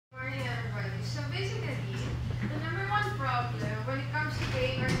The number one problem when it comes to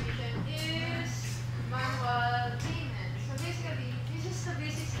paying our tuition is manual payment. So basically, this is the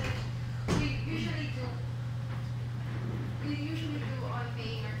basics that we usually do. We usually do on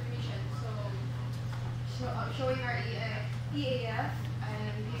paying our tuition. So showing our EAF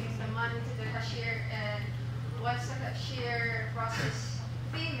and giving the money to the cashier, and once the cashier process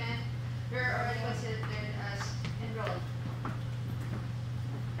payment, we're already considered as enrolled.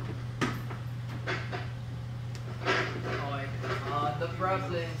 Okay. The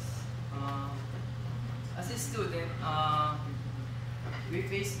problems, as a student, we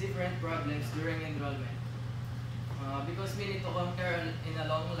face different problems during enrollment. Because we need to compare in a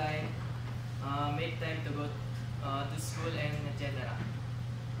long line, make time to go to school, and etc.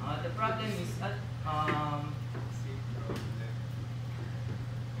 The problem is that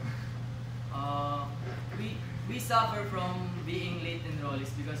we suffer from being late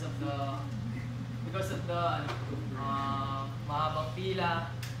enrollees because of the mahabang pila,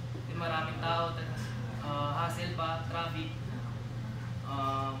 yung maraming tao, hassle pa, traffic.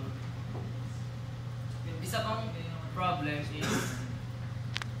 Isa pang problem is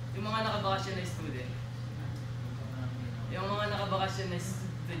yung mga nakabakasyon na student. Yung mga nakabakasyon na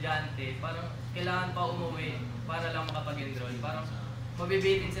estudyante, parang kailangan pa umuwi para lang makapag-enroll. Parang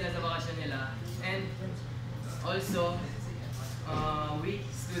mabibitin sila sa bakasyon nila. And also, we,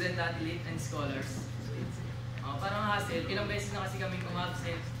 student athlete and scholars, parang hassle. Ilang beses na kasi kami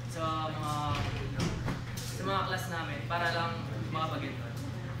umabsent sa mga class namin para lang makapag-enroll.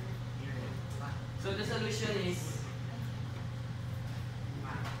 So the solution is,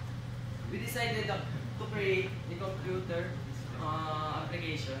 we decided to create the computer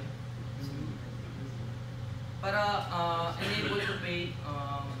application para enable to pay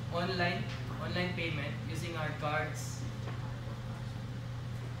online payment using our cards,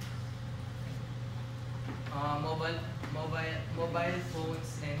 mobile phones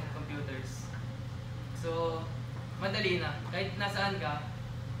and computers. So madali na, kahit nasaan ka,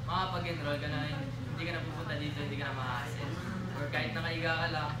 makapag-enroll ka na, hindi ka na pupunta dito, hindi ka na ma-hassle. Or kahit nakaiga ka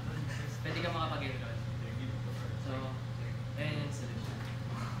lang, pwede ka makapag-enroll. So, ayun yung solution.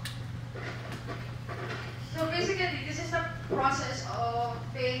 So basically, this is the process of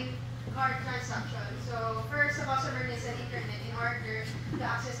paying card transaction. So first, the customer needs an internet in order to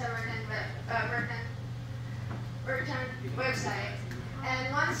access the merchant website. And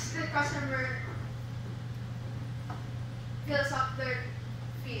once the customer fills up their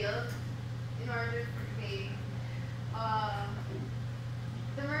field in order to pay,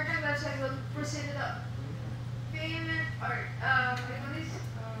 the merchant website will proceed to the payment or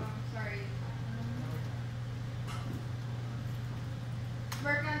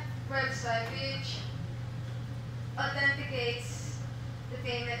merchant website, which authenticates the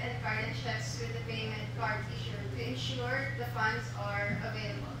payment and card and checks with the payment card issuer to ensure the funds are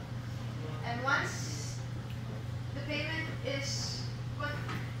available. And once the payment is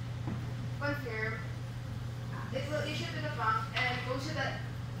confirmed, it will issue to the bank and goes to the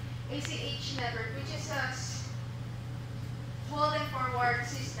ACH network, which is a hold and forward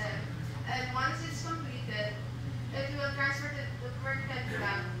system. And once it's completed, it will transfer to the merchant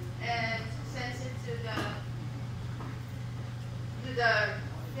bank and sends it to the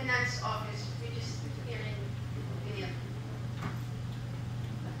finance office, which is here in William.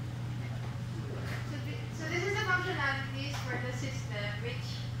 So this is the functionalities for the system, which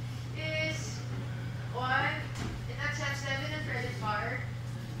is 1, it accepts debit and credit card.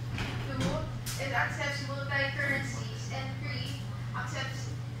 2, it accepts multi-currencies. And 3, accepts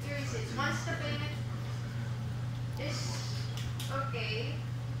e-receipts. Once the payment is okay,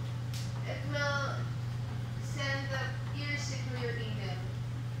 it will send the e-receipt to your email.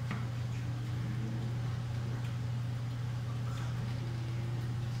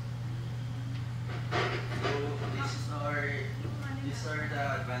 So these are the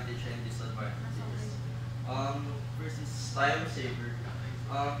advantage and disadvantages. First is time saver.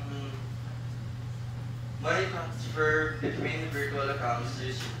 Money transfer between virtual accounts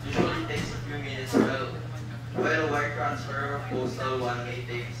usually takes a few minutes, while wire transfer or postal one may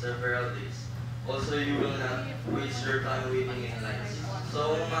take several days. Also, you will not waste your time waiting in lines.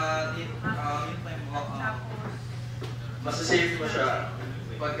 So, masasave mo siya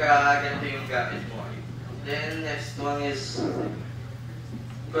pagka ganito yung gamit mo. Then, next one is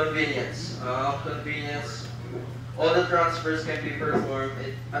convenience. Convenience. All the transfers can be performed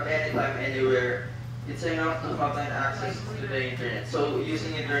at any time, anywhere. It's enough to have access to the internet. So,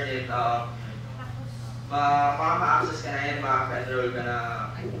 using internet, ma-access ka na yan, makaka-enroll ka na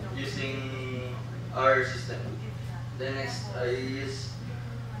using our system. The next is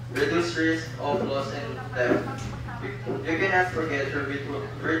reduce risk of loss and theft. You cannot forget your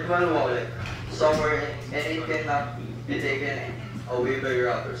virtual wallet somewhere and it cannot be taken away by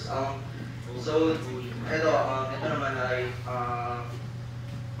robbers. So, ito naman ay,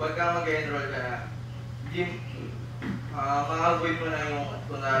 pagka mag-enroll ka na, ma-avoid mo na yung,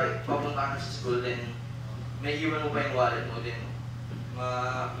 kunwari, papunta ka sa school, then may iwan mo pa yung wallet mo, then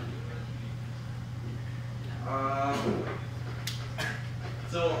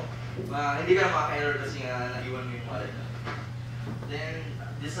hindi ka na maka-enroll kasi nga naiwan mo yung wallet mo. Then,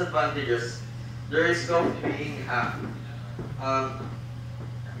 disadvantages, the risk of being hacked.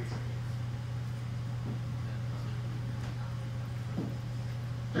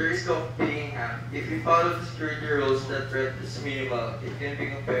 The risk of being hacked. If you follow the security rules, the threat is minimal. It can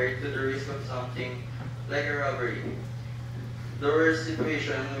be compared to the risk of something like a robbery. The worst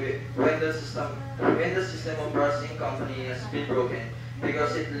situation when the system of processing company has been broken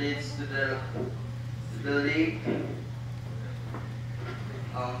because it leads to the leak,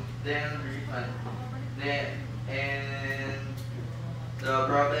 and the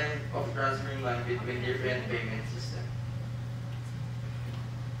problem of transferring money between different payment systems.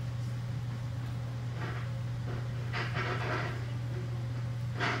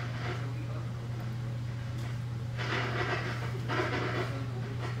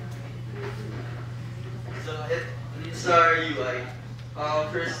 So it's our UI.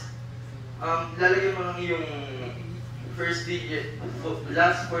 First, lalagyan mo lang yung first digit,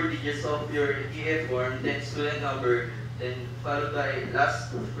 last 4 digits of your EF form, then student number, then followed by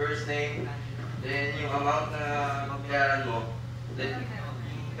last first name, then yung amount na bayaran mo, then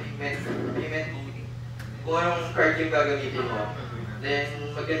payment, kung anong card yung gagamitin mo, then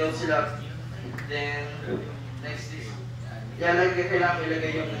mag-note sila, then next is, kailangan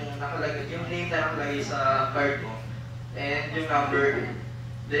ilagay yung name na nakalagay sa card mo, and yung number,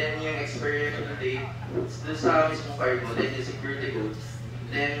 then yung expiration date, doon sa mismong card mo, then yung security code,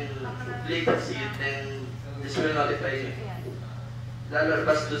 then click proceed, then this will notify you.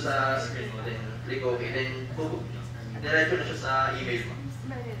 Lalabas doon sa screen mo, then click OK, then diretso na siya sa email mo.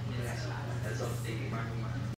 That's all. Thank you.